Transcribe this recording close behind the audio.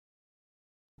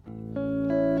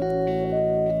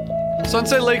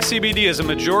Sunset Lake CBD is a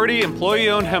majority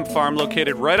employee-owned hemp farm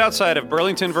located right outside of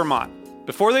Burlington, Vermont.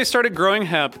 Before they started growing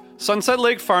hemp, Sunset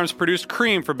Lake Farms produced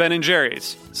cream for Ben &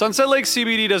 Jerry's. Sunset Lake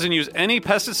CBD doesn't use any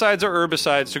pesticides or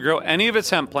herbicides to grow any of its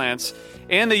hemp plants,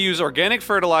 and they use organic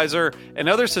fertilizer and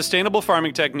other sustainable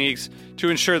farming techniques to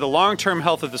ensure the long-term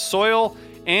health of the soil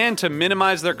and to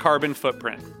minimize their carbon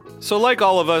footprint. So like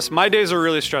all of us, my days are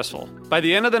really stressful. By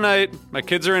the end of the night, my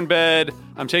kids are in bed,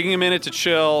 I'm taking a minute to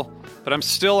chill, but I'm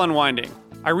still unwinding.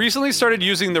 I recently started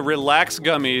using the Relax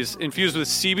gummies infused with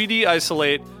CBD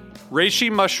isolate,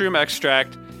 reishi mushroom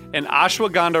extract, and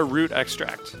ashwagandha root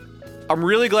extract. I'm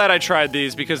really glad I tried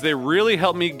these because they really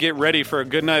helped me get ready for a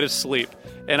good night of sleep,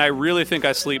 and I really think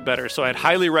I sleep better, so I'd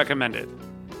highly recommend it.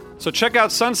 So check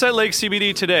out Sunset Lake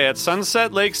CBD today at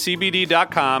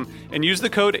sunsetlakecbd.com and use the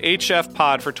code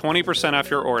HFPOD for 20% off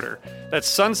your order. That's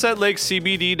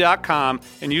sunsetlakecbd.com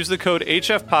and use the code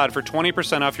HFPOD for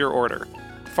 20% off your order.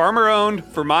 Farmer-owned,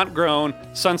 Vermont-grown,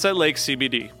 Sunset Lake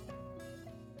CBD.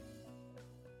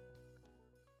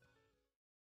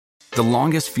 The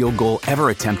longest field goal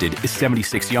ever attempted is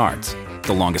 76 yards.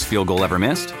 The longest field goal ever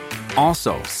missed?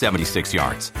 Also 76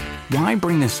 yards. Why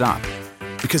bring this up?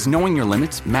 Because knowing your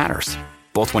limits matters,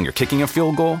 both when you're kicking a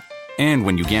field goal and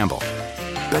when you gamble.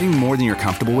 Betting more than you're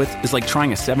comfortable with is like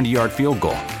trying a 70-yard field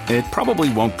goal. It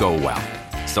probably won't go well.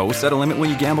 So set a limit when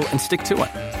you gamble and stick to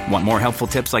it. Want more helpful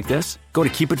tips like this? Go to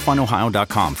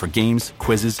keepitfunohio.com for games,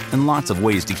 quizzes, and lots of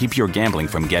ways to keep your gambling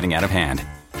from getting out of hand.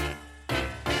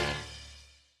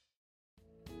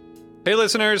 Hey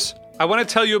listeners, I want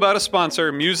to tell you about a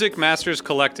sponsor, Music Masters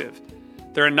Collective.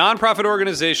 They're a nonprofit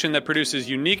organization that produces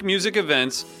unique music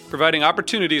events, providing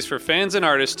opportunities for fans and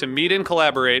artists to meet and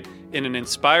collaborate in an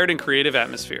inspired and creative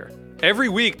atmosphere. Every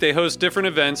week they host different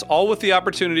events, all with the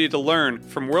opportunity to learn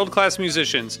from world-class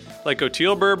musicians like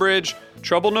Oteil Burbridge,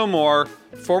 Trouble No More,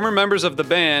 former members of the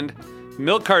band,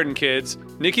 Milk Carton Kids,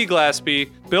 Nikki Glaspie,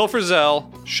 Bill Frisell,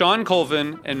 Sean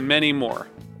Colvin, and many more.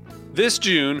 This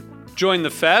June, join the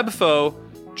Fab Four,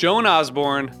 Joan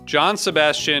Osborne, John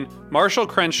Sebastian, Marshall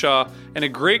Crenshaw, and a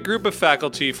great group of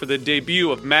faculty for the debut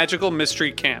of Magical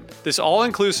Mystery Camp. This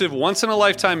all-inclusive,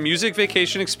 once-in-a-lifetime music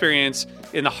vacation experience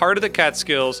in the heart of the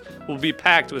Catskills will be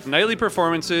packed with nightly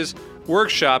performances,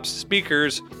 workshops,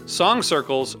 speakers, song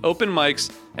circles, open mics,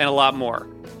 and a lot more.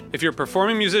 If you're a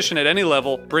performing musician at any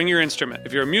level, bring your instrument.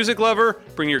 If you're a music lover,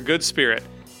 bring your good spirit.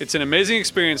 It's an amazing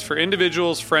experience for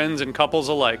individuals, friends, and couples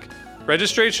alike.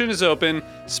 Registration is open,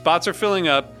 spots are filling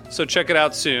up, so check it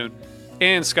out soon.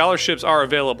 And scholarships are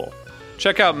available.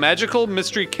 Check out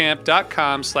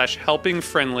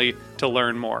magicalmysterycamp.com/helpingfriendly to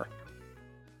learn more.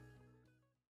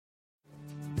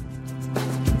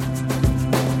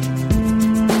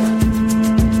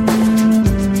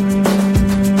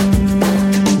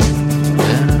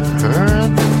 When I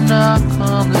heard the knock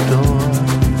on the door,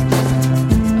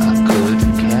 I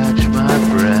couldn't catch my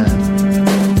breath.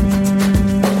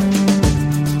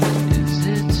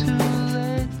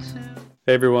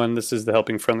 Hey everyone, this is the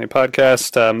Helping Friendly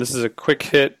podcast. This is a quick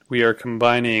hit. We are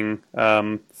combining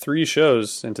 3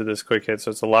 shows into this quick hit,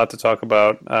 so it's a lot to talk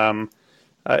about.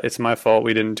 It's my fault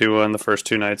we didn't do one the first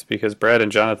 2 nights because Brad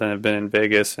and Jonathan have been in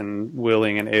Vegas and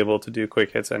willing and able to do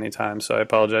quick hits anytime, so I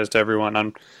apologize to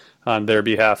everyone on their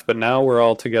behalf. But now we're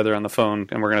all together on the phone,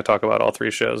 and we're going to talk about all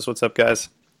 3 shows. What's up, guys?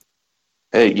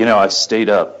 Hey, I stayed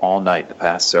up all night the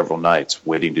past several nights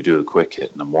waiting to do a quick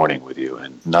hit in the morning with you,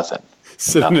 and nothing.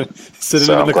 Sitting in so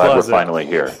the I'm glad closet. we're finally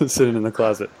here. Sitting in the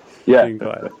closet. Yeah, Being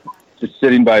quiet. just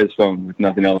sitting by his phone with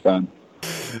nothing else on.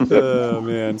 Oh,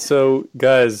 man. So,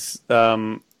 guys,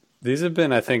 these have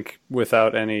been, I think,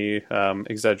 without any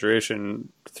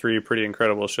exaggeration, 3 pretty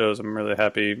incredible shows. I'm really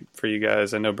happy for you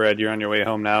guys. I know, Brad, you're on your way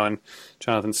home now, and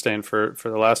Jonathan's staying for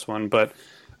the last one. But,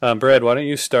 Brad, why don't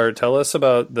you start? Tell us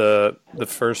about the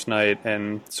first night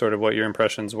and sort of what your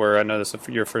impressions were. I know this is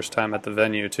your first time at the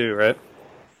venue, too, right?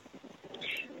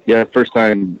 Yeah, first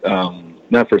time,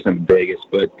 not first time in Vegas,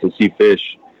 but to see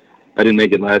Phish. I didn't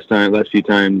make it last few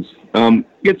times.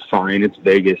 It's fine. It's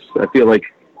Vegas. I feel like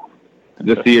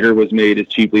the theater was made as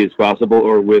cheaply as possible,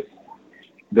 or with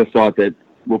the thought that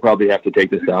we'll probably have to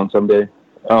take this down someday.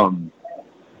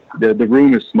 The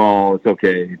room is small. It's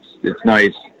okay. It's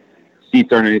nice.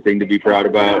 Seats aren't anything to be proud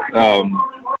about.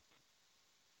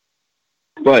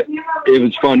 But it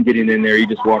was fun getting in there. You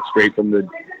just walk straight from the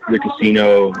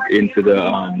casino into the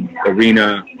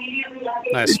arena.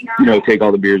 Nice. Take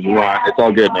all the beers you want. It's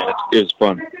all good, man. It was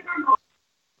fun.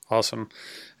 Awesome.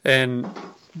 And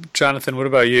Jonathan, what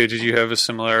about you? Did you have a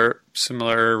similar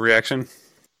reaction?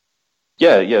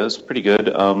 Yeah, it was pretty good.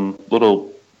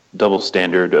 Little double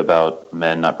standard about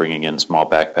men not bringing in small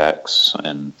backpacks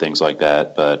and things like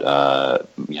that. But,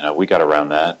 we got around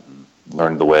that and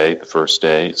learned the way the first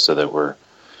day so that we're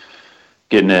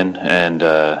getting in, and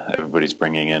everybody's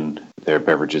bringing in their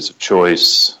beverages of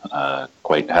choice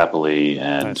quite happily.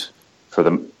 And nice. For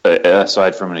them,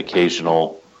 aside from an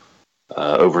occasional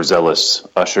overzealous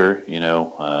usher,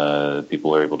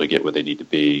 people are able to get where they need to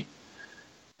be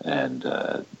and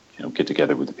get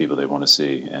together with the people they want to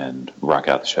see and rock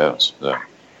out the shows. So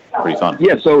pretty fun.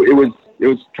 Yeah, so it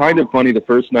was kind of funny the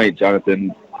first night,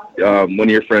 Jonathan. One of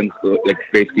your friends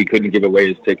basically couldn't give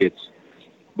away his tickets,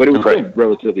 but it was still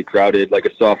relatively crowded, like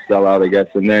a soft sellout, I guess.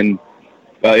 And then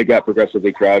it got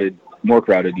progressively more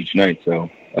crowded each night. So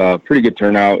pretty good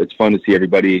turnout. It's fun to see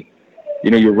everybody.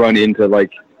 You run into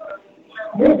like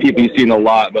people you've seen a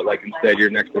lot, but like instead you're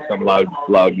next to some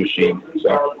loud machine.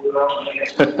 So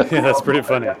yeah, that's pretty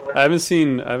funny. I haven't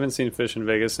seen Phish in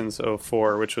Vegas since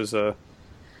 '04, which was a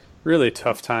really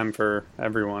tough time for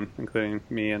everyone, including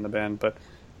me and the band. But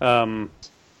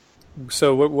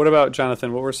so what about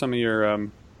Jonathan? What were some of your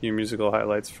musical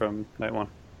highlights from night one?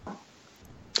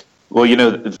 Well,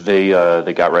 they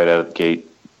got right out of the gate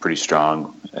pretty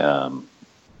strong.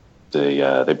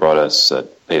 They brought us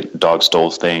Dog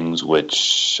Stole Things,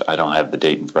 which I don't have the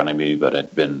date in front of me, but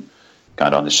had been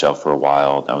kind of on the shelf for a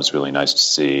while. That was really nice to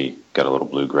see. Got a little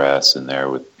bluegrass in there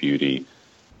with Beauty.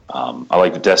 I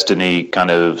like the Destiny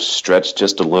kind of stretched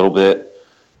just a little bit.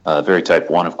 Very Type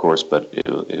 1, of course, but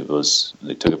it was,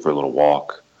 they took it for a little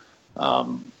walk.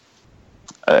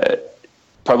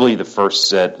 Probably the first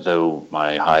set, though,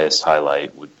 my highest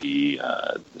highlight would be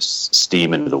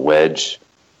Steam into the Wedge.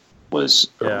 Was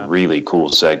a really cool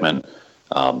segment.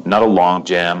 Not a long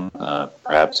jam,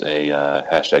 perhaps a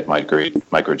hashtag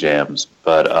micro jams,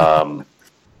 but I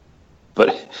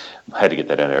had to get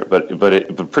that in there.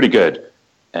 But pretty good.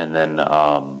 And then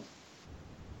and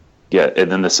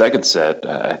then the second set,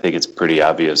 I think it's pretty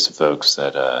obvious to folks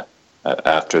that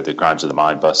after the Crimes of the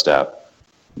Mind bust out,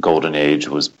 Golden Age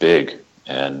was big,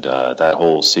 and that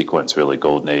whole sequence, really,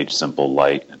 Golden Age, Simple,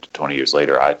 Light, and 20 years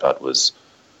later, I thought was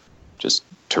just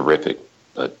terrific.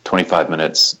 25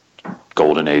 minutes,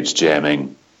 Golden Age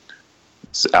jamming.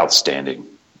 It's outstanding.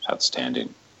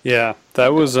 Yeah,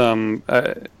 that was.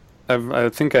 I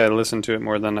think I listened to it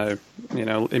more than I,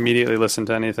 immediately listened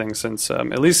to anything since,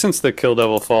 at least since the Kill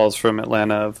Devil Falls from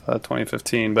Atlanta of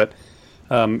 2015. But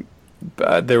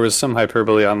there was some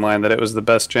hyperbole online that it was the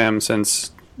best jam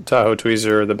since Tahoe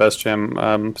Tweezer, or the best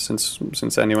jam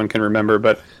since anyone can remember.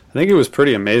 But I think it was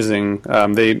pretty amazing.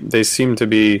 They seem to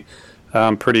be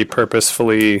pretty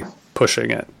purposefully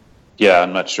pushing it. Yeah,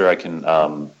 I'm not sure I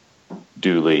can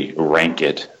duly rank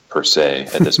it per se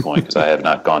at this point because I have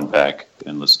not gone back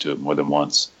and listened to it more than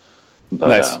once. But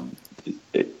nice.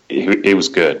 It was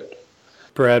good.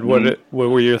 Brad, what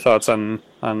were your thoughts on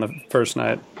the first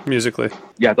night musically?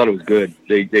 Yeah, I thought it was good.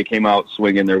 They came out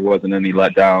swinging. There wasn't any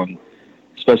letdown,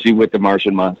 especially with the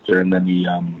Martian Monster and then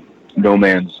the No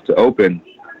Man's to open.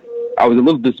 I was a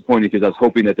little disappointed because I was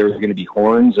hoping that there was going to be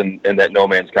horns and that No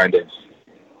Man's kind of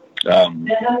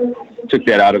took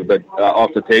that out of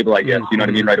off the table, I guess. You know what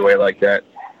I mean? Right away like that.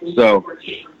 So,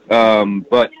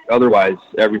 but otherwise,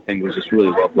 everything was just really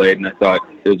well played, and I thought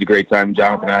it was a great time.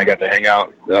 Jonathan and I got to hang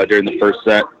out during the first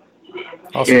set.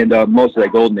 Awesome. And most of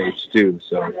that Golden Age too,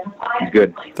 so it was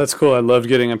good. That's cool. I loved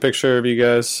getting a picture of you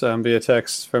guys via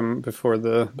text from before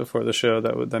the show.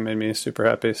 That made me super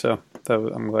happy. So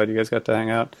I'm glad you guys got to hang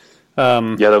out.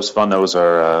 Yeah, that was fun. That was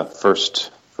our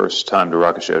first time to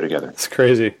rock a show together. It's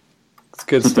crazy. It's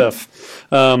good stuff.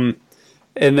 And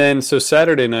then so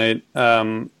Saturday night,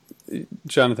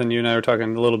 Jonathan, you and I were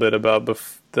talking a little bit about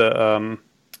before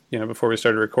we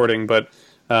started recording, but.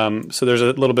 So there's a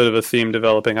little bit of a theme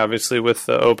developing, obviously, with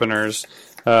the openers.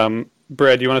 Brad,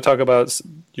 do you want to talk about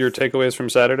your takeaways from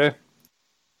Saturday?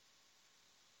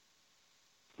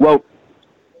 Well,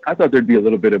 I thought there'd be a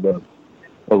little bit of a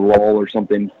lull or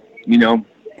something,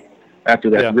 after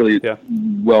that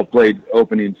well-played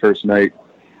opening first night.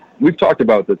 We've talked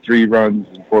about the 3-run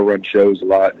and 4-run shows a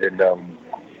lot, and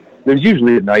there's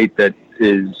usually a night that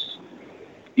is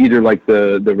either like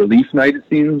the relief night, it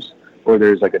seems, or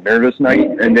there's like a nervous night,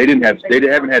 and they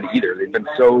haven't had either. They've been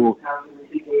so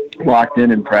locked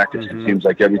in practice. Mm-hmm. It seems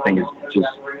like everything is just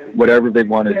whatever they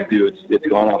wanted to do. It's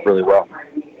gone off really well.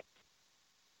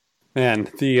 Man,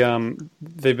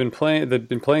 they've been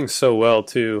playing so well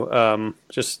too.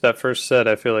 Just that first set,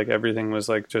 I feel like everything was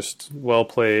like just well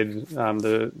played.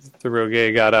 The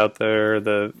Roguet got out there.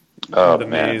 The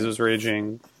maze was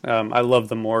raging. I love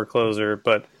the Moore closer,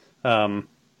 but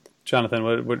Jonathan,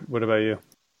 what about you?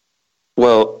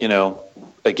 Well,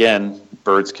 again,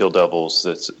 Birds Kill Devils.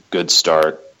 That's a good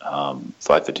start.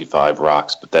 555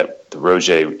 rocks, but the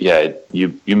Roger,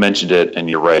 you mentioned it, and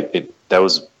you're right. That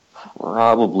was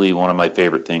probably one of my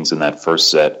favorite things in that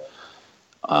first set,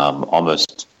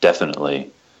 almost definitely.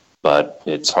 But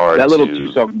it's hard. That little the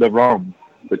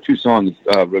two songs,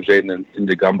 Roger and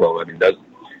the Gumbo. I mean, that's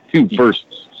two first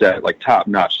set, like top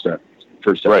notch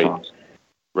first set songs.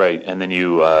 Right, and then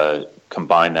you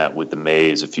combine that with the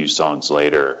Maze a few songs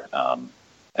later,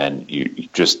 and you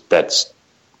just that's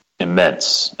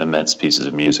immense pieces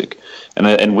of music. And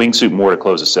Wingsuit More to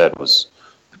close the set was,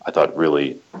 I thought,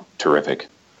 really terrific.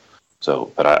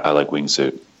 So, but I like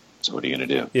Wingsuit. So what are you going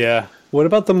to do? Yeah. What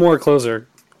about the More closer?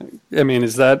 I mean,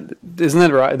 isn't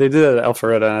that right? They did it at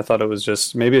Alpharetta, and I thought it was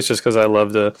just, maybe it's just because I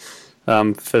love the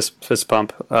fist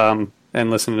pump and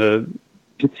listen to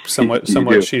somewhat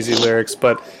cheesy lyrics,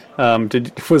 but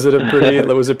was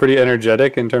it pretty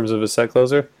energetic in terms of a set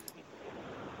closer?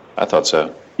 I thought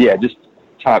so. Yeah, just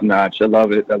top notch. I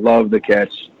love it. I love the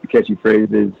catchy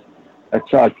phrases. I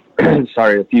saw,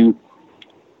 a few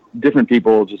different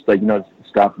people just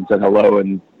stopped and said hello,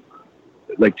 and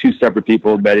like two separate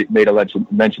people made a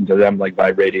mention to them, like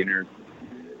vibrating or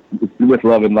with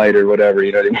love and light or whatever.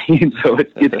 You know what I mean? So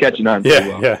it's catching on.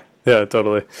 Yeah,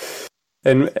 totally.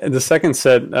 And the second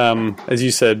set, as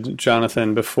you said,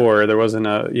 Jonathan, before, there wasn't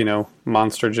a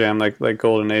monster jam like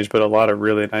Golden Age, but a lot of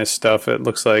really nice stuff. It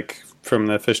looks like from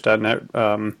the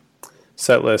Phish.net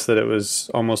set list that it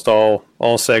was almost all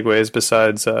segues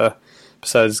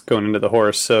besides going into the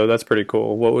horse. So that's pretty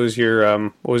cool. What was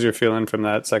your feeling from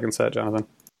that second set, Jonathan?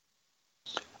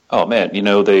 Oh man,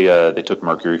 they took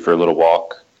Mercury for a little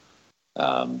walk.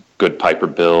 Good Piper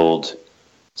build.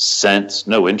 Sense,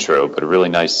 no intro, but a really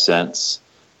nice sense,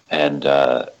 and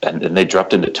they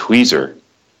dropped into Tweezer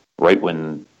right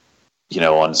when,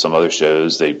 on some other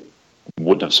shows they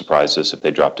wouldn't have surprised us if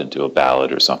they dropped into a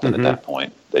ballad or something. At that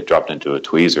point. They dropped into a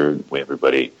Tweezer.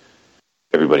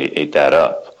 Everybody ate that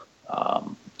up,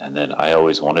 and then I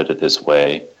Always Wanted It This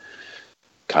Way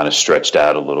kind of stretched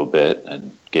out a little bit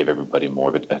and gave everybody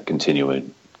more of a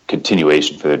continuation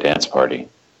for their dance party.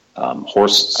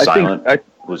 Horse Silent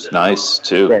was nice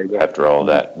too. Sorry, after all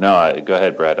that. No, go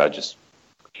ahead, Brad. I just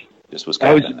was.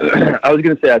 I was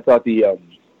going to say I thought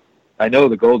I know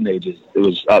the Golden Age it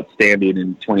was outstanding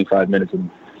in 25 minutes,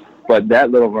 but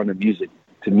that little run of music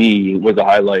to me was a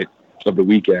highlight of the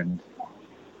weekend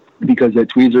because that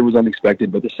Tweezer was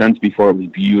unexpected, but the sense before it was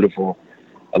beautiful.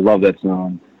 I love that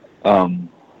song. And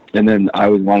then I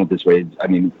Always Wanted This Way. I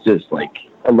mean, just like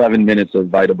 11 minutes of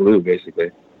Vita Blue, basically.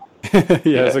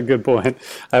 Yeah, that's a good point.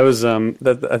 I was I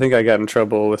think I got in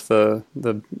trouble with the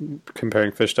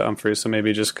comparing Phish to Humphreys, so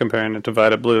maybe just comparing it to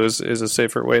Vita Blue is a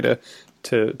safer way to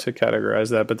categorize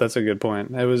that. But that's a good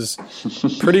point. It was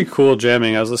pretty cool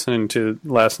jamming. I was listening to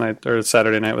last night or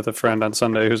Saturday night with a friend on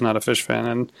Sunday who's not a Phish fan,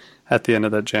 and at the end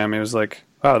of that jam, he was like,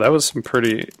 "Wow, that was some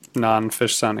pretty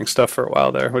non-Phish sounding stuff for a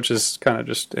while there," which is kind of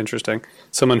just interesting.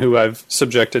 Someone who I've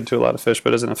subjected to a lot of Phish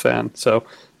but isn't a fan, so.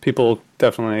 People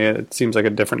definitely, it seems like a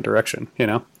different direction,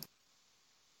 Yeah,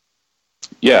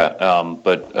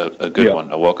 but a good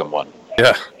one, a welcome one.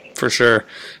 Yeah, for sure.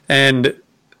 And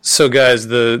so, guys,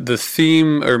 the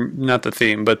theme, or not the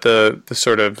theme, but the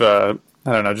sort of, I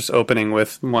don't know, just opening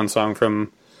with one song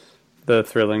from the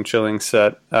Thrilling, Chilling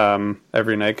set,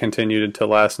 Every Night continued until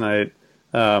last night.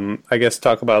 I guess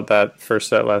talk about that first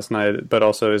set last night, but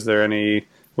also is there any...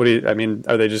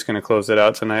 are they just going to close it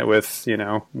out tonight with,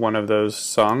 one of those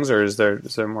songs, or is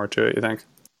there more to it, you think?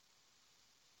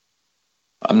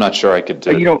 I'm not sure I could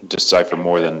decipher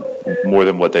more than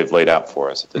what they've laid out for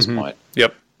us at this point.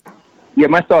 Yep. Yeah,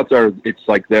 my thoughts are it's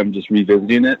like them just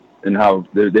revisiting it and how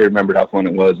they remembered how fun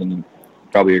it was and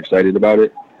probably excited about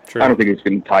it. True. I don't think it's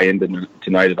going to tie into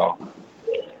tonight at all.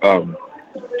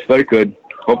 But it could,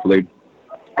 hopefully.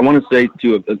 I want to say,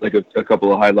 too, a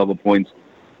couple of high-level points.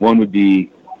 One would be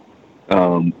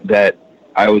that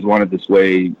I Always Wanted This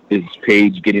Way is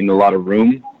Paige getting a lot of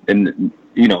room. And,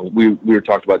 we were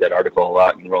talking about that article a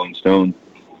lot in Rolling Stone.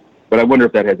 But I wonder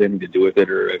if that has anything to do with it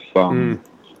or if,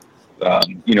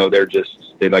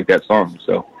 they like that song.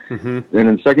 So, And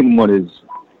then the second one is,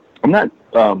 I'm not,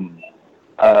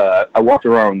 I walked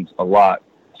around a lot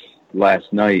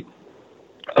last night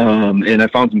and I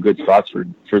found some good spots for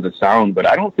the sound, but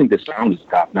I don't think the sound is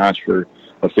top notch for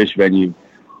a Phish venue.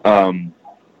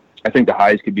 I think the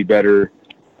highs could be better,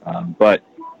 but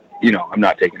I'm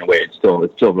not taking away. It's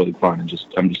still really fun, and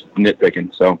I'm just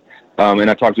nitpicking. So, and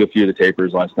I talked to a few of the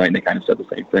tapers last night, and they kind of said the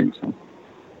same thing.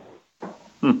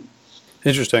 So,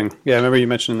 Interesting. Yeah, I remember you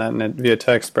mentioning that via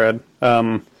text, Brad.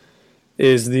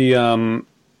 Is the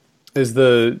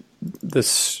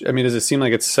this? I mean, does it seem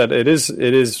like it's set? It is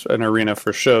an arena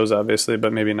for shows, obviously,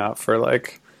 but maybe not for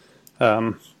like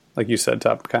you said,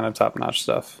 top notch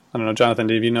stuff. I don't know, Jonathan.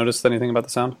 Have you noticed anything about the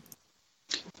sound?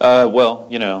 Well,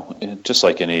 just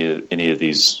like any of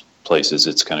these places,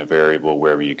 it's kind of variable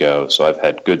wherever you go. So I've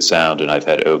had good sound and I've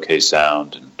had okay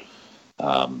sound,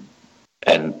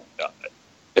 and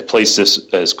a place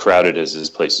as crowded as this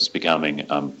place is becoming,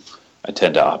 I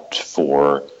tend to opt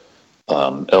for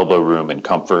elbow room and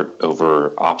comfort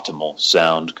over optimal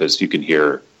sound, because you can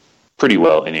hear pretty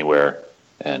well anywhere.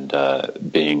 And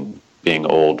being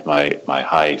old, my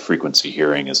high frequency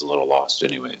hearing is a little lost,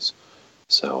 anyways.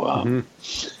 So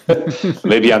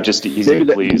maybe I'm just easy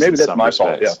to please. Maybe in that's some my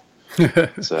respects. fault.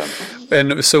 Yeah.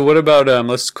 And so what about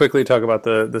let's quickly talk about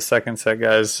the second set,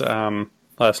 guys.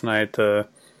 Last night there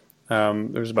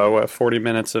was about 40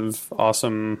 minutes of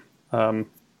awesome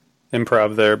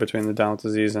improv there between the Down with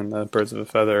Disease and the Birds of a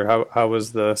Feather. How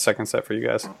was the second set for you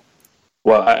guys?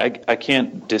 Well, I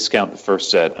can't discount the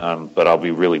first set, but I'll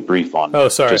be really brief on. Oh,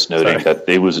 sorry. Just noting that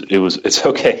it's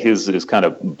okay. It was kind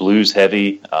of blues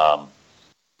heavy,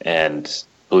 and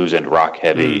blues and rock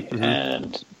heavy,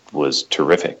 and was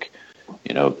terrific.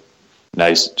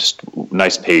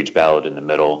 Nice page ballad in the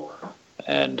middle,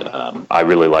 and I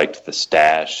really liked the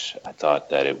stash. I thought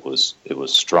that it was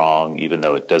strong, even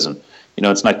though it doesn't.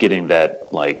 It's not getting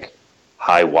that like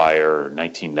high wire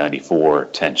 1994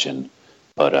 tension,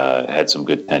 but had some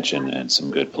good tension and some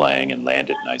good playing and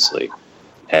landed nicely.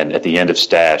 And at the end of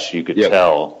Stash, you could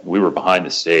tell we were behind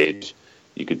the stage.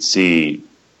 We could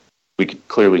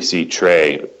clearly see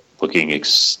Trey looking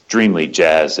extremely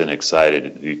jazzed and excited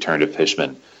at the return of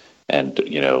Fishman, and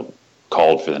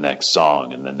called for the next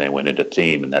song. And then they went into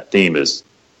theme, and that theme is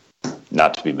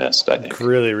not to be missed, I think.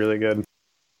 Really, really good.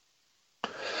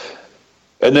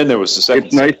 And then there was the second.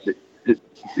 It's nice.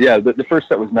 The first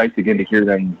set was nice again to hear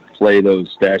them play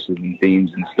those stashes and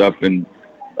themes and stuff, and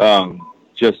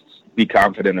just be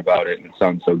confident about it. And it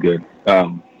sounds so good.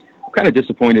 I'm kind of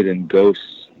disappointed in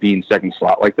Ghosts being second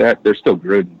slot like that. They're still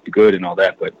good and all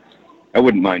that, but I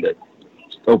wouldn't mind it.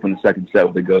 Just open the second set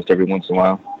with a Ghost every once in a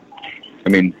while. I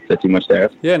mean, is that too much to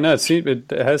ask? Yeah, no, it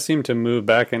has seemed to move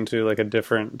back into like a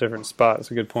different spot.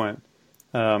 It's a good point.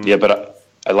 But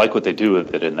I like what they do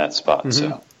with it in that spot.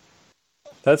 So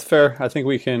that's fair. I think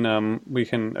we can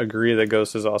agree that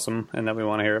Ghost is awesome and that we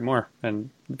want to hear it more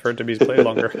and for it to be played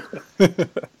longer.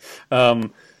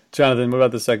 Jonathan, what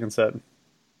about the second set?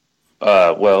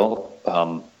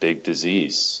 Big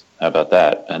Disease. How about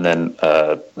that? And then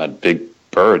Big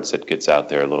Birds that gets out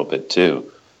there a little bit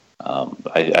too.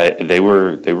 They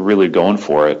were really going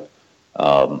for it.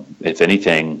 If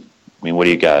anything, I mean, what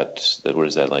do you got? What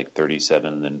is that, like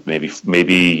 37? Then maybe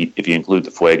if you include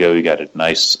the Fuego, you got a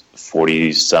nice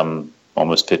 40-some,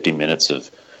 almost 50 minutes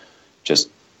of just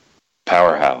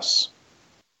powerhouse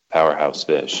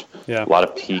Phish. Yeah, a lot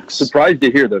of peaks. Surprised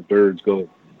to hear the Birds go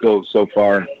so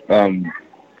far.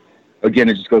 Again,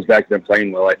 it just goes back to them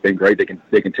playing well. I think, right?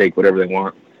 They can take whatever they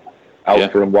want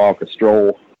out for a walk, a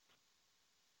stroll,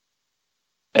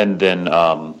 and then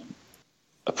a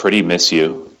Pretty Miss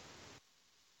You.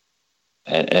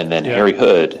 And then Harry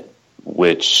Hood,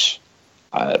 which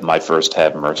my first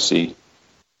Have Mercy,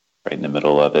 right in the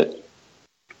middle of it.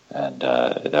 And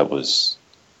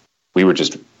we were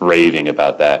just raving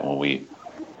about that when we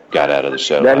got out of the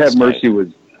show. That Have Mercy was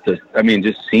just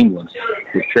seamless.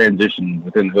 The transition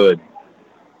within Hood,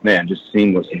 man, just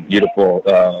seamless and beautiful.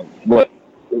 What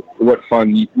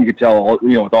fun. You could tell,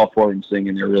 with all four of them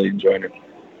singing, they're really enjoying it.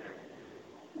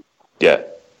 Yeah.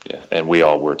 Yeah, and we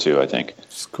all were too, I think.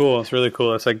 It's cool. It's really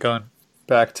cool. It's like going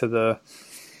back to the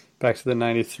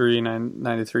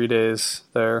 93 days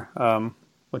there,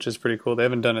 which is pretty cool. They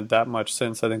haven't done it that much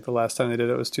since. I think the last time they did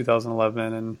it was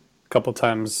 2011, and a couple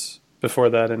times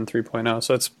before that in 3.0.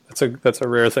 So that's a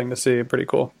rare thing to see. Pretty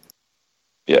cool.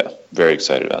 Yeah, very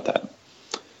excited about that.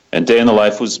 And Day in the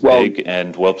Life was big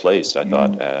and well placed, I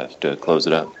thought, to close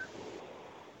it up.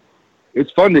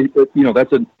 It's fun to,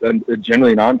 that's a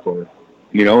generally an encore.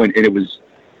 And it was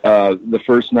the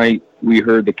first night we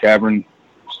heard the Cavern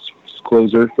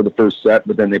closer for the first set,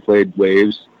 but then they played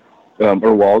Waves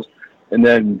or Walls, and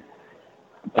then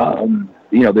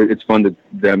it's fun to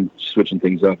them switching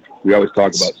things up. We always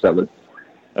talk about setlist.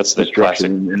 That's the classic,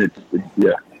 and it's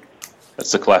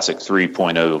That's the classic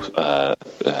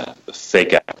 3.0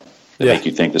 fake out that make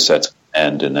you think the set's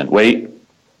end, and then wait,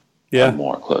 one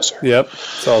more closer. Yep,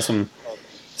 it's awesome.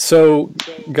 So,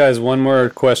 guys, one more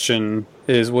question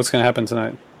is what's going to happen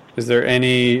tonight? Do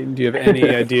you have any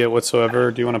idea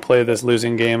whatsoever? Do you want to play this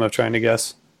losing game of trying to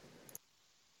guess?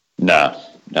 No,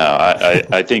 No,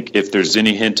 I think if there's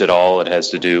any hint at all, it has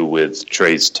to do with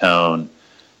Trey's tone,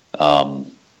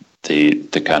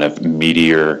 the kind of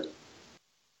meteor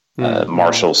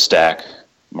Marshall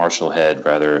head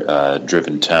rather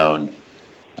driven tone,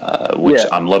 which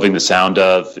I'm loving the sound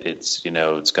of. It's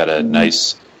it's got a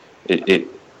nice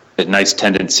a nice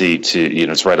tendency to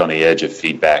it's right on the edge of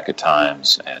feedback at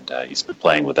times, and he's been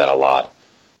playing with that a lot.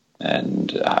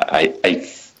 And I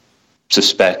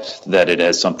suspect that it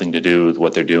has something to do with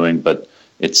what they're doing, but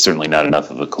it's certainly not enough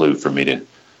of a clue for me to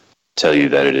tell you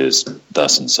that it is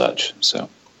thus and such. So,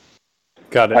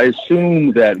 got it. I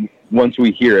assume that once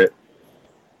we hear it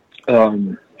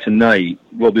tonight,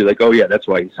 we'll be like, "Oh yeah, that's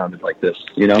why he sounded like this."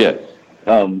 Yeah.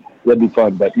 That'd be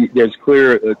fun. But there's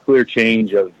a clear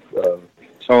change of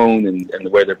tone and the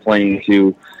way they're playing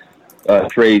to.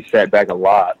 Trey sat back a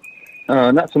lot.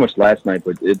 Not so much last night,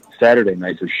 but Saturday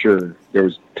night for sure. There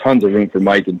was tons of room for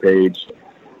Mike and Paige,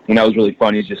 and that was really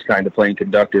fun. He's just kind of playing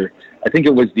conductor. I think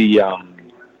it was the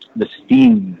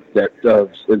steam that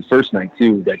the first night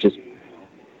too. That just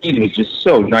he was just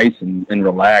so nice and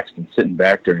relaxed and sitting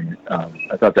back during it.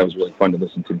 I thought that was really fun to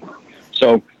listen to.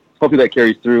 So hopefully that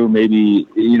carries through. Maybe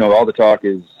all the talk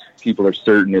is people are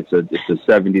certain it's a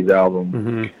 70s album.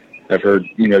 Mm-hmm. I've heard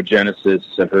Genesis.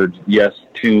 I've heard Yes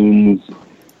Tunes.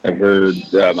 I've heard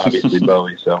obviously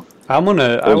Bowie. So those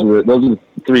are the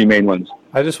three main ones.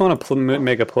 I just want to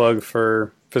make a plug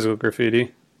for Physical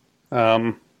Graffiti.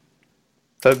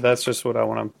 That's just what I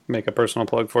want to make a personal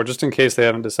plug for, just in case they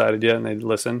haven't decided yet and they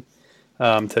listen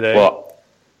today. Well,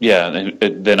 yeah.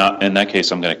 Then in that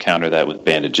case, I'm going to counter that with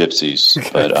Band of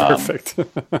Gypsies. But perfect.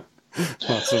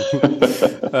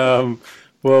 Awesome.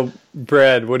 Well,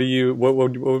 Brad, what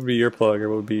would be your plug, or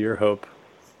what would be your hope?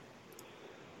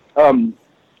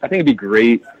 I think it'd be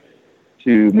great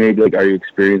to maybe like Are You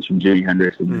Experienced from Jimi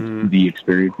Hendrix and The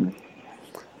Experience.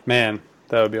 Man,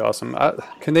 that would be awesome.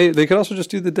 They could also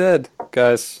just do The Dead,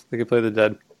 guys. They could play The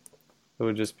Dead. It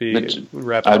would just be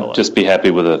wrap it all up. I'd just be happy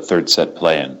with a third set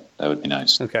playing. That would be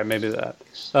nice. Okay, maybe that.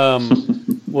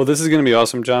 Well, this is going to be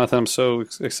awesome, Jonathan. I'm so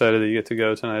excited that you get to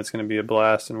go tonight. It's going to be a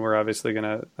blast, and we're obviously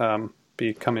going to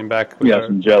be coming back.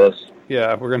 I'm jealous.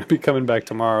 Yeah, we're going to be coming back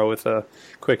tomorrow with a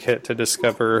quick hit to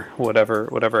discover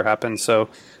whatever happens. So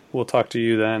we'll talk to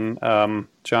you then,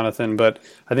 Jonathan. But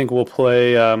I think we'll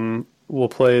play the. What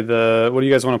do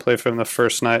you guys want to play from the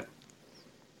first night?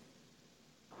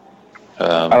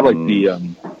 I like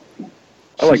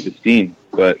the Steam,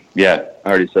 but yeah, I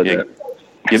already said that.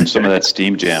 Give him some of that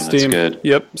Steam jam. That's good.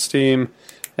 Yep, Steam.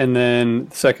 And then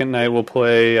second night we'll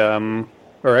play.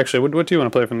 Or actually, what do you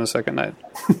want to play from the second night?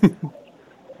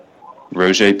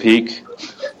 Roger Peak.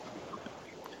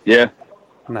 Yeah.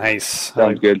 Nice.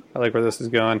 Sounds good. I like where this is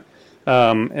going.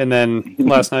 And then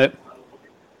last night?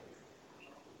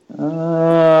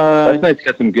 Last night's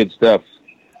got some good stuff.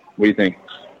 What do you think?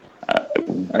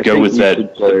 Go with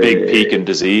that Big Peak and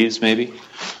Disease, maybe?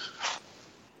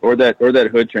 Or that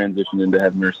Hood transition into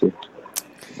Have Mercy.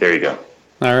 There you go.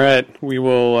 All right. We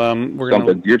will...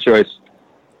 Your choice.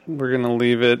 We're going to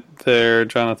leave it there.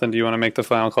 Jonathan, do you want to make the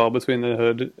final call between the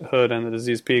Hood and the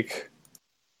Disease Peak?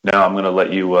 No, I'm going to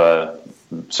let you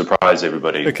surprise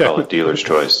everybody. Okay. Call it Dealer's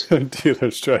Choice.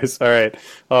 Dealer's Choice. All right.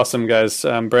 Awesome, guys.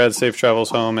 Brad, safe travels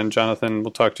home. And Jonathan,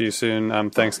 we'll talk to you soon.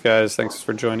 Thanks, guys. Thanks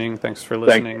for joining. Thanks for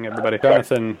listening, everybody.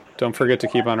 Jonathan, don't forget to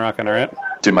keep on rocking, all right?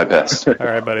 Do my best. All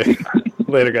right, buddy.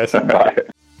 Later, guys. Bye.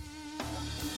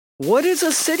 What is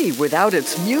a city without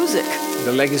its music?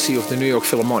 The legacy of the New York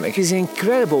Philharmonic is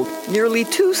incredible. Nearly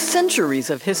 2 centuries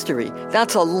of history.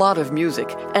 That's a lot of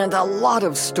music and a lot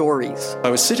of stories. I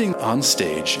was sitting on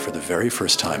stage for the very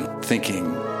first time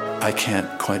thinking, I can't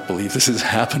quite believe this is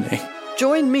happening.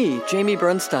 Join me, Jamie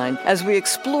Bernstein, as we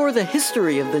explore the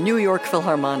history of the New York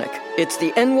Philharmonic. It's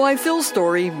the NY Phil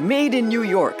Story Made in New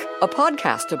York, a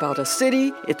podcast about a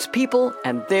city, its people,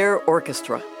 and their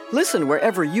orchestra. Listen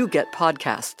wherever you get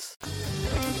podcasts.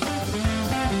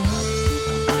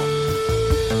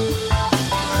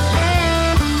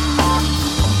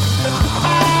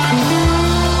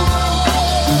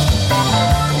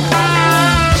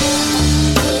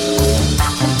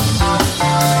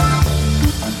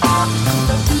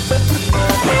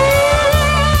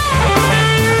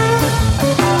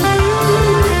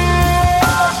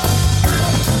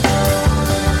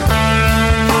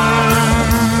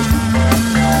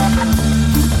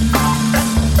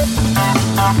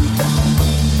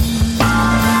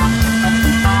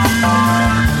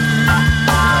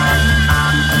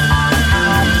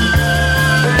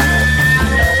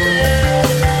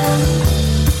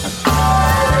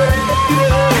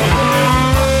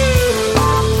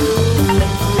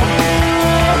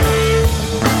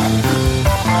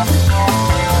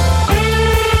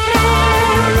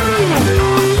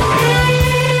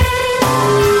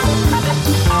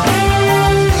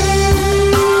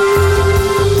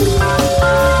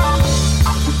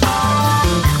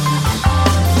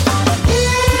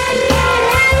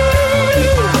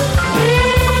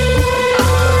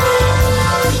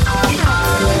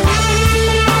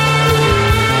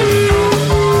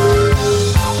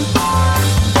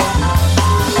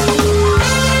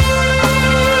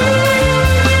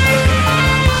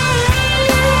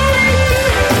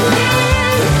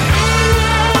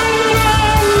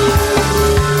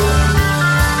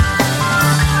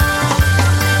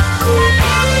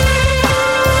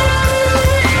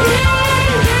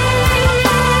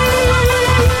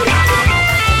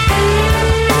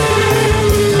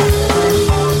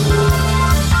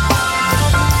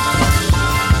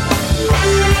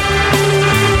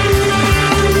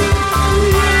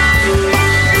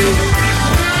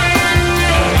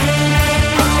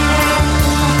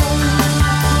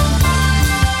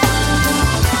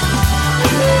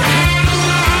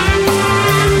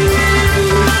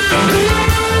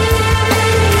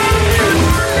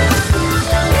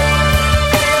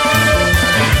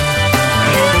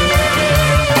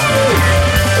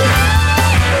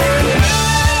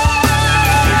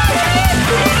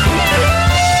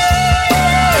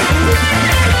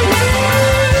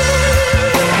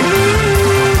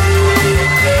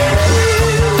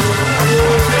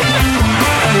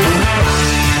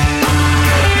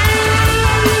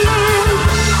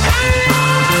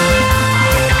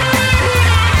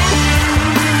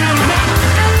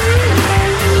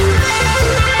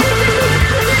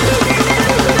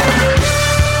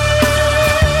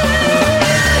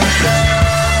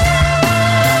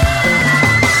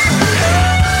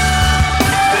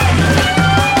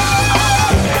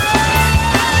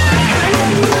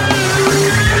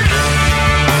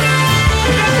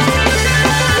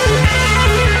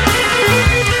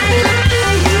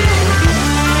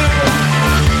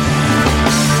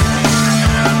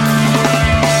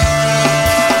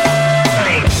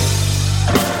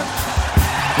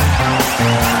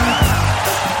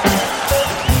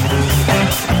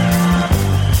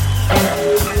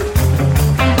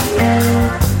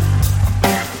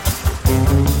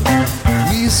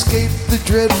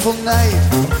 dreadful night,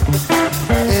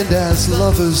 and as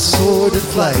lovers soared in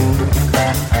flight,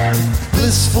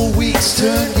 blissful weeks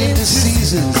turned into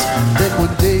seasons, then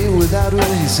one day without a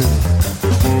reason,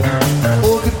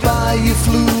 oh goodbye, you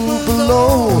flew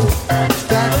below,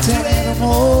 back to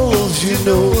animals you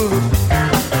know.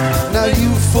 Now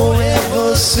you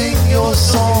forever sing your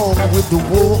song with the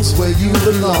wolves where you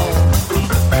belong.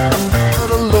 But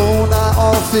alone I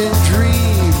often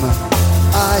dream,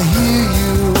 I hear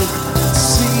you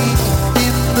singing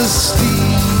in the steam.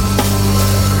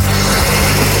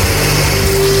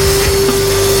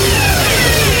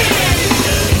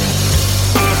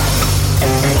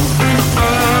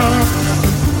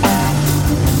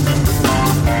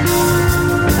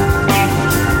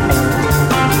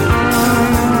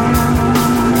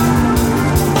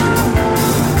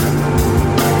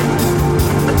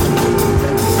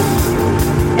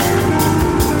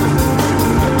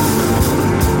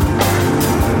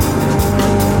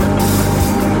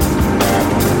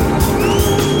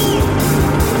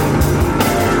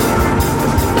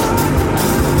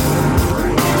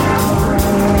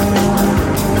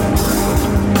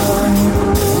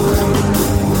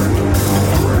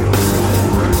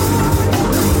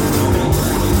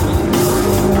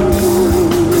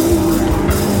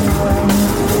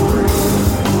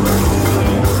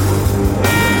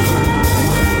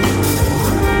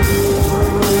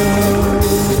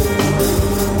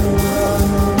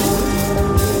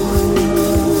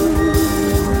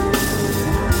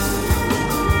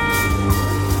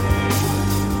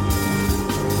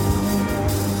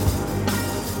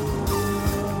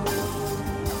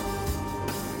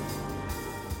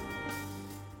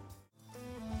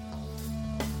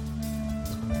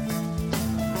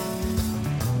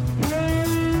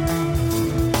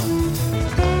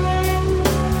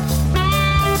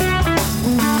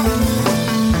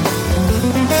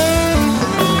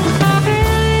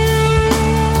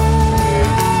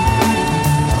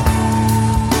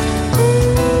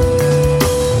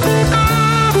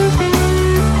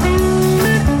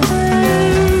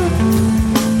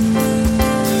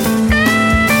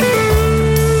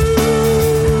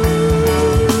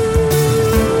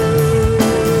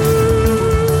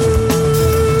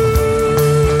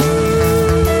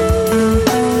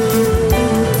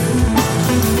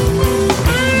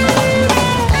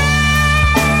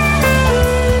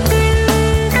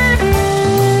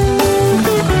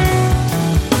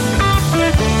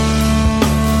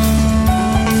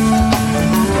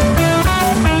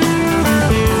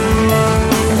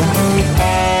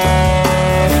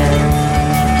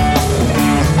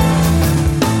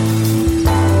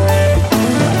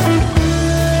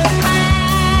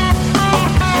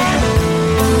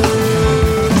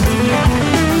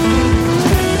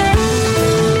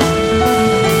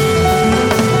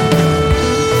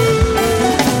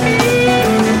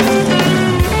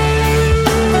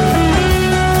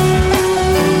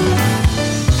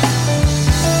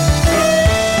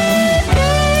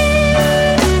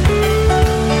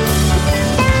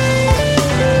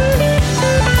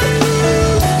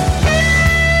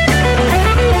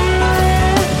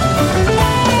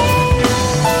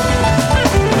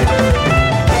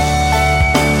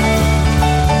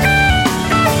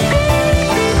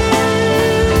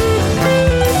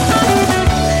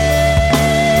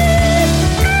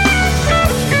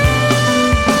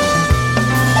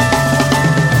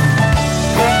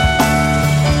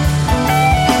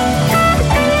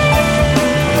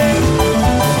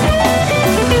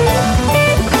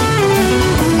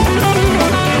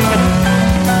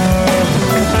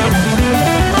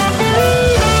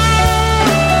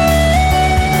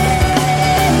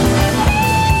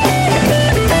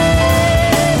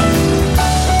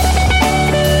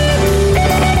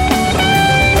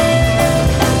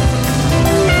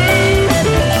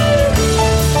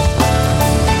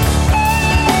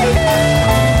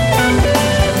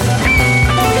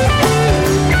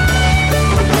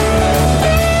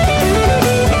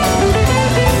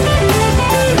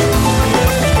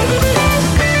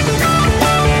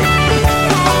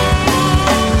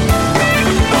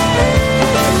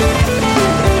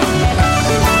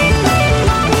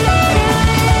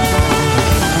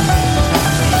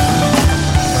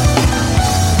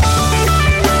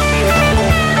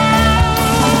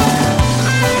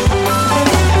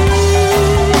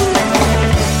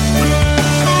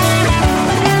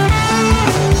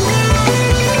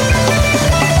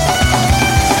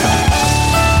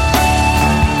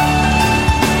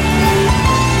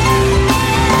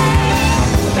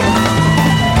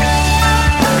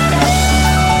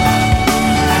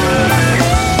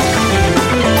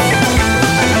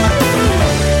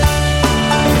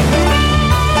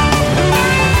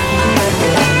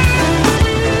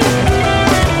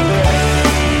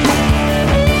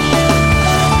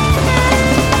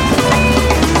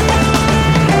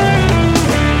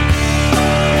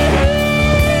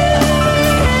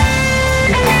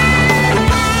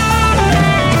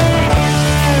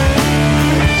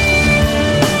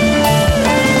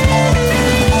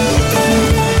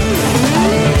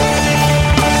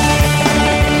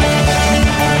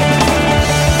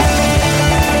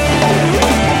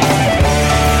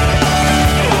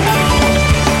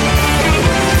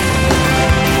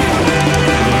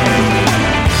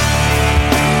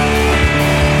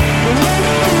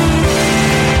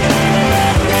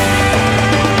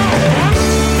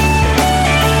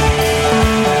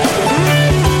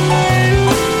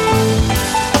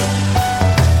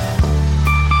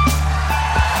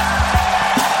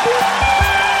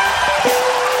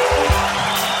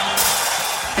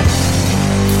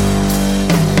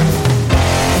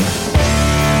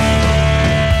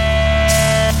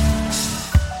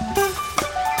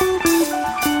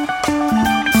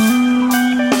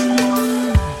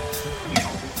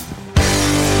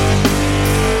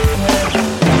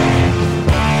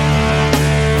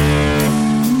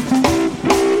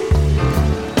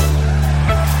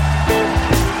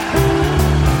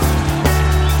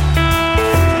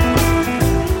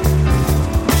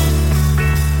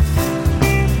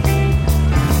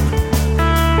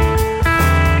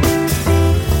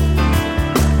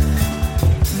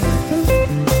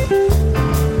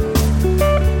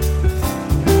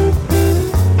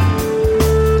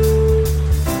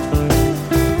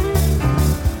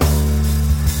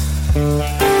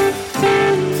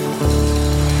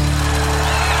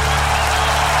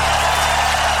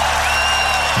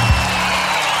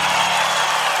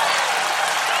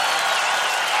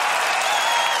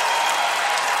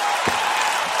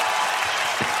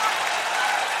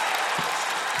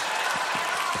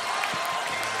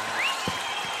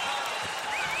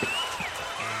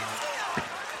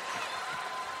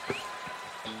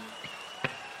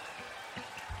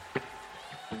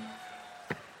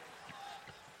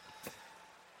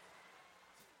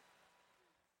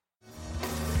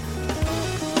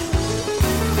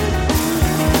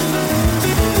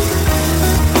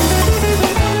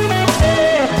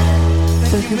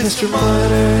 Mr.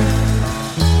 Miner.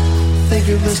 Thank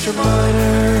you, Mr.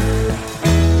 Miner.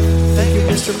 Thank you,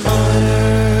 Mr.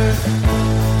 Miner.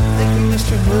 Thank you,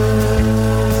 Mr.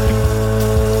 Miner.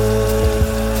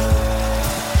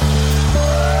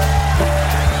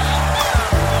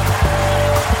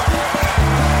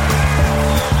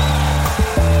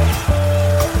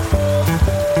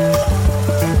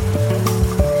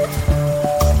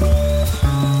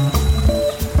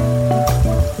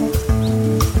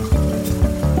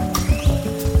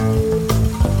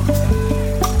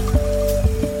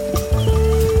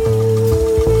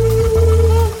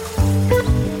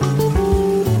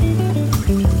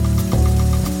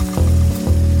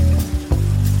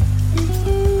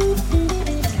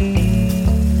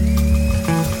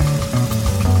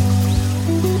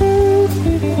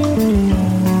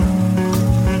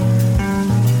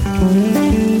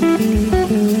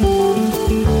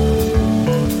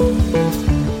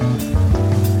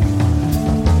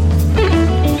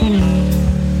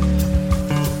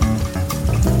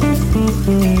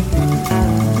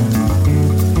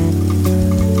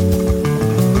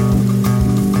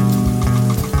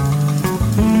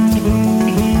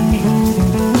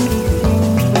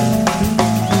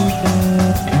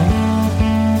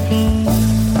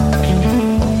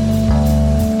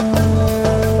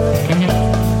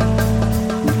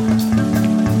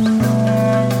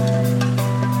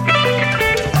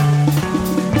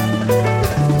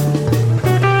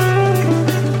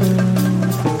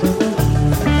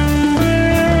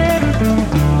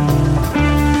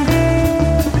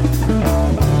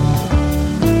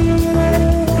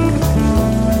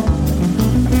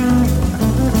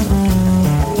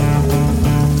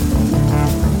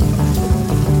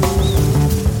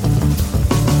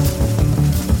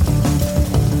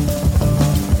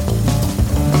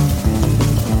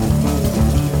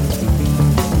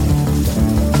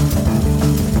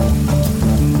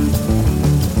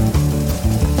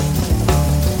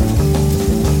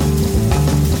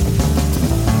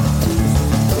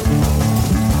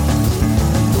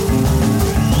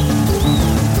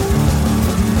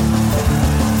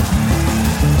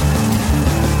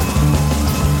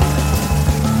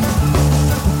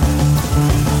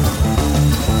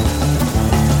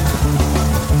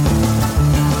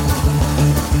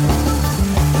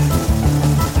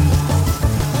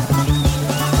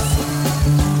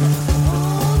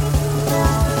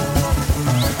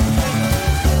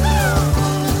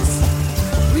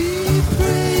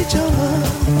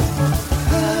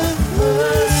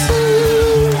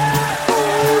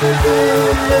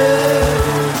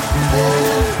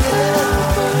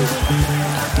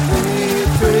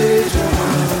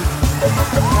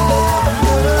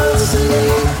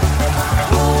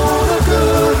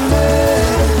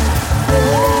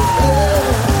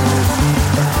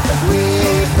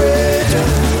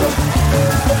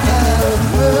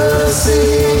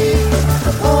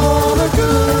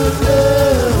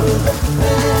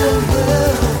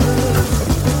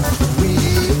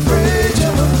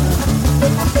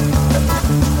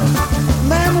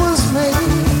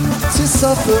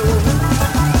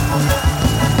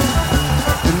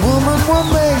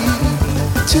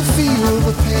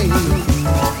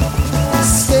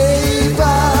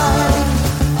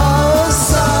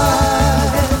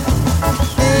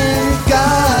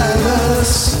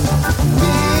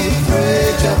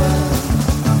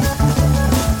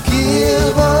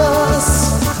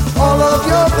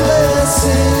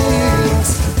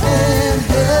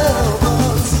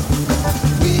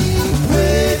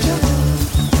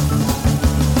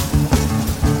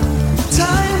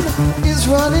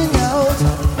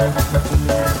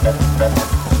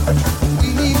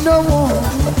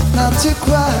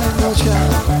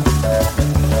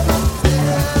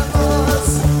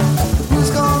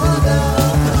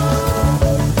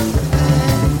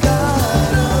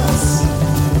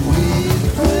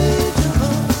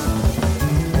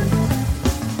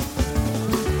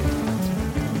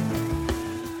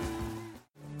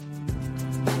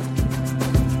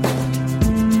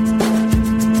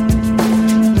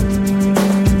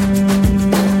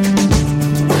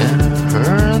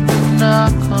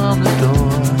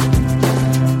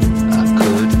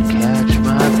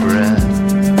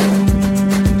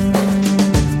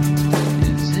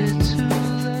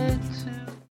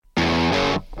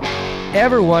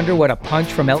 Ever wonder what a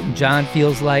punch from Elton John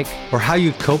feels like? Or how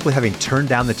you'd cope with having turned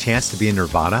down the chance to be in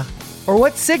Nirvana? Or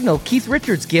what signal Keith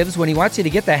Richards gives when he wants you to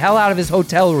get the hell out of his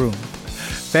hotel room?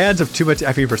 Fans of Too Much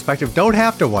Effing Perspective don't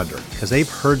have to wonder, because they've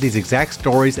heard these exact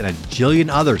stories and a jillion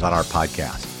others on our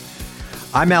podcast.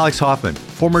 I'm Alex Hoffman,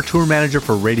 former tour manager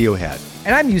for Radiohead.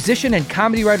 And I'm musician and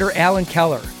comedy writer Alan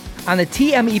Keller. On the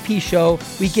TMEP show,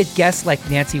 we get guests like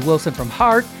Nancy Wilson from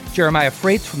Heart, Jeremiah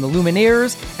Freites from the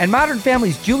Lumineers, and Modern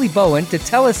Family's Julie Bowen to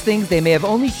tell us things they may have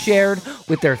only shared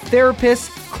with their therapist,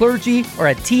 clergy, or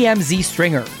a TMZ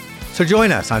stringer. So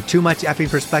join us on Too Much Effing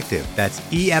Perspective. That's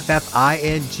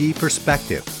EFFING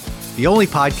Perspective. The only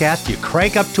podcast you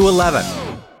crank up to 11.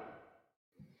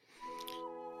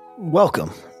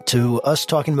 Welcome to us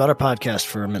talking about our podcast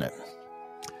for a minute.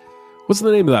 What's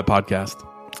the name of that podcast?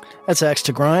 That's Axe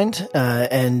to Grind.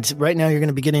 And right now you're going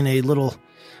to be getting a little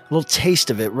taste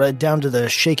of it, right down to the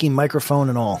shaky microphone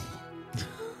and all.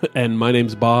 And my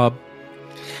name's Bob.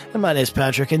 And my name's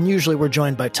Patrick. And usually we're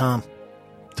joined by Tom.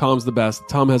 Tom's the best.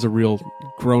 Tom has a real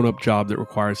grown-up job that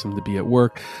requires him to be at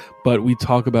work. But we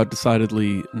talk about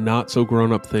decidedly not so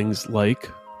grown-up things like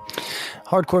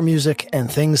hardcore music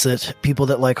and things that people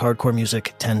that like hardcore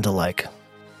music tend to like.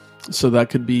 So that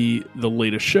could be the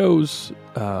latest shows,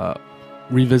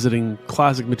 revisiting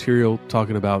classic material,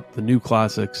 talking about the new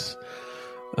classics,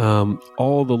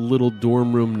 all the little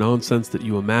dorm room nonsense that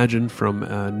you imagine from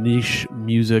niche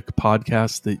music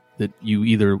podcasts that you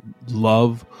either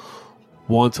love,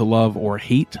 want to love, or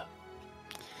hate.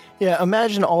 Yeah,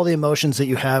 imagine all the emotions that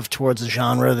you have towards a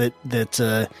genre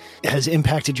that has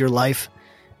impacted your life,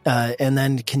 and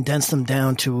then condense them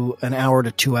down to an hour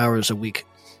to 2 hours a week.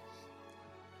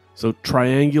 So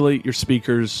triangulate your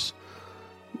speakers,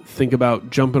 think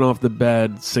about jumping off the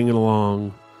bed, singing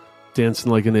along,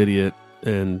 dancing like an idiot,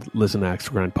 and listen to Axe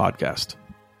to Grind podcast.